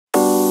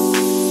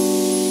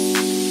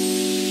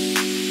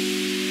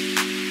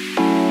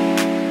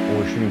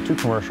shooting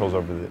 2 commercials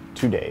over the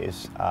 2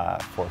 days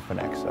for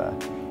Phonexa.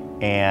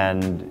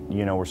 And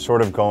we're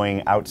sort of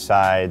going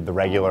outside the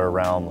regular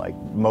realm, like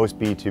most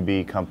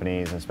B2B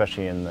companies,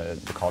 especially in the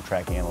call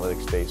tracking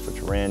analytics space,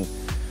 which we're in,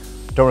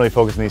 don't really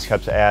focus on these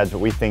types of ads, but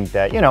we think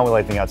that, we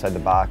like to think outside the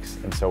box,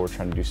 and so we're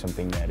trying to do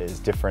something that is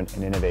different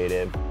and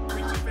innovative. Are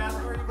we too fast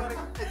for you, buddy?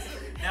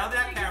 Now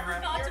that camera.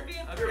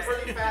 You're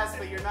pretty fast,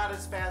 but you're not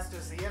as fast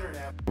as the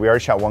internet. We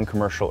already shot 1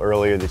 commercial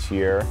earlier this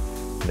year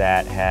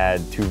that had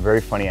 2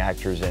 very funny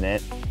actors in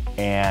it,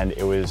 and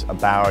it was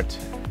about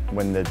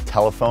when the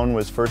telephone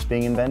was first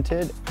being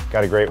invented.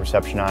 Got a great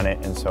reception on it,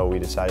 and so we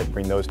decided to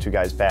bring those 2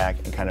 guys back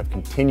and kind of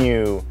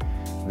continue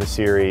the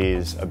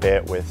series a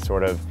bit with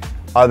sort of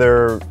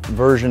other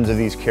versions of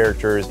these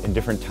characters in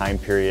different time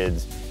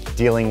periods,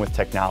 dealing with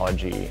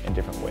technology in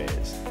different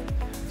ways.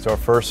 So our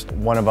first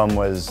one of them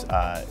was,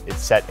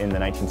 it's set in the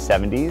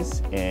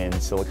 1970s in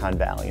Silicon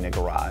Valley in a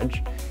garage.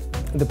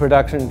 The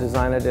production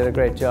designer did a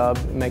great job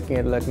making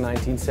it look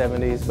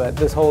 1970s, but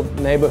this whole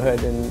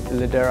neighborhood in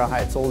Ladera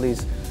Heights, all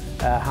these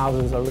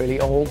houses are really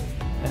old,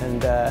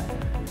 and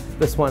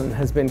this one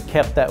has been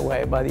kept that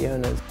way by the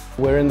owners.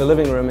 We're in the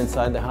living room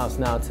inside the house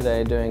now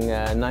today doing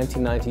a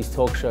 1990s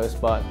talk show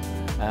spot,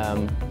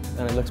 and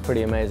it looks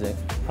pretty amazing.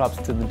 Props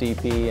to the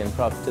DP and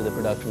props to the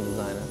production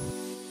designer.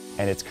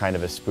 And it's kind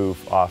of a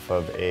spoof off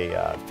of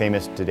a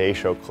famous Today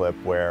Show clip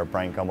where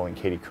Brian Gumbel and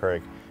Katie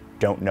Couric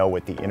don't know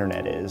what the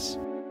internet is.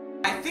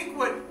 I think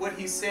what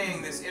he's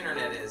saying this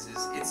internet is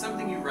it's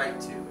something you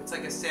write to. It's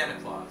like a Santa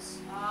Claus.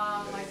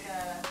 Like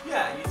a...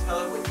 Yeah, you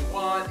tell it what you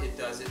want, it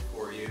does it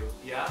for you.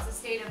 Yeah? It's a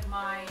state of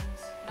mind,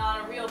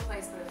 not a real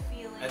place, but a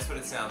feeling. That's what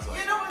it sounds like.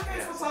 You know what,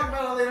 guys, we'll talk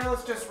about it later.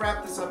 Let's just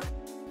wrap this up.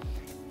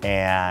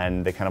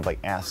 And they kind of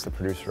asked the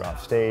producer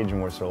off stage,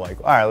 and we're sort of like,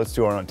 all right, let's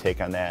do our own take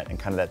on that, and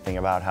kind of that thing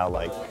about how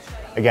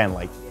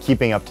again,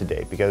 keeping up to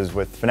date, because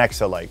with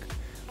Phonexa,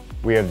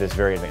 we have this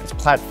very advanced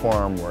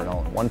platform, we're an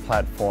all-in-one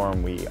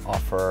platform, we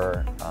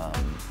offer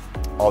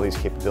all these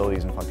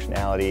capabilities and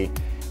functionality,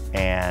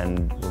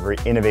 and we're very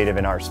innovative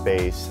in our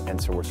space,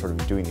 and so we're sort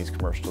of doing these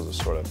commercials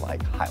to sort of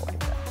highlight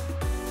that.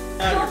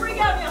 Don't freak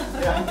out now.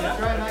 Yeah,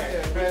 try not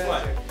to. Try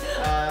not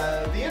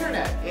to. The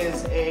internet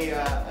is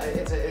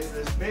it's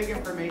this big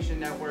information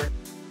network.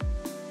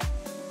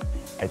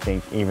 I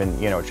think even,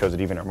 it shows that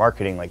even our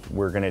marketing,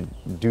 we're going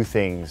to do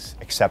things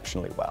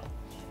exceptionally well.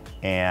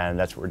 And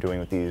that's what we're doing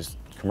with these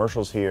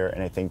commercials here.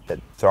 And I think that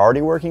if they're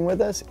already working with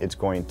us, it's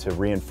going to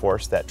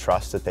reinforce that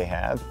trust that they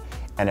have.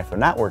 And if they're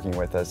not working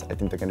with us, I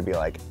think they're going to be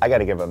like, I got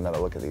to give another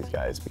look at these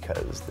guys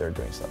because they're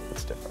doing something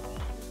that's different.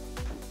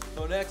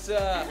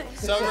 Phonexa,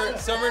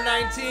 summer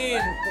 19.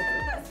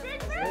 That's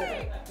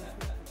big.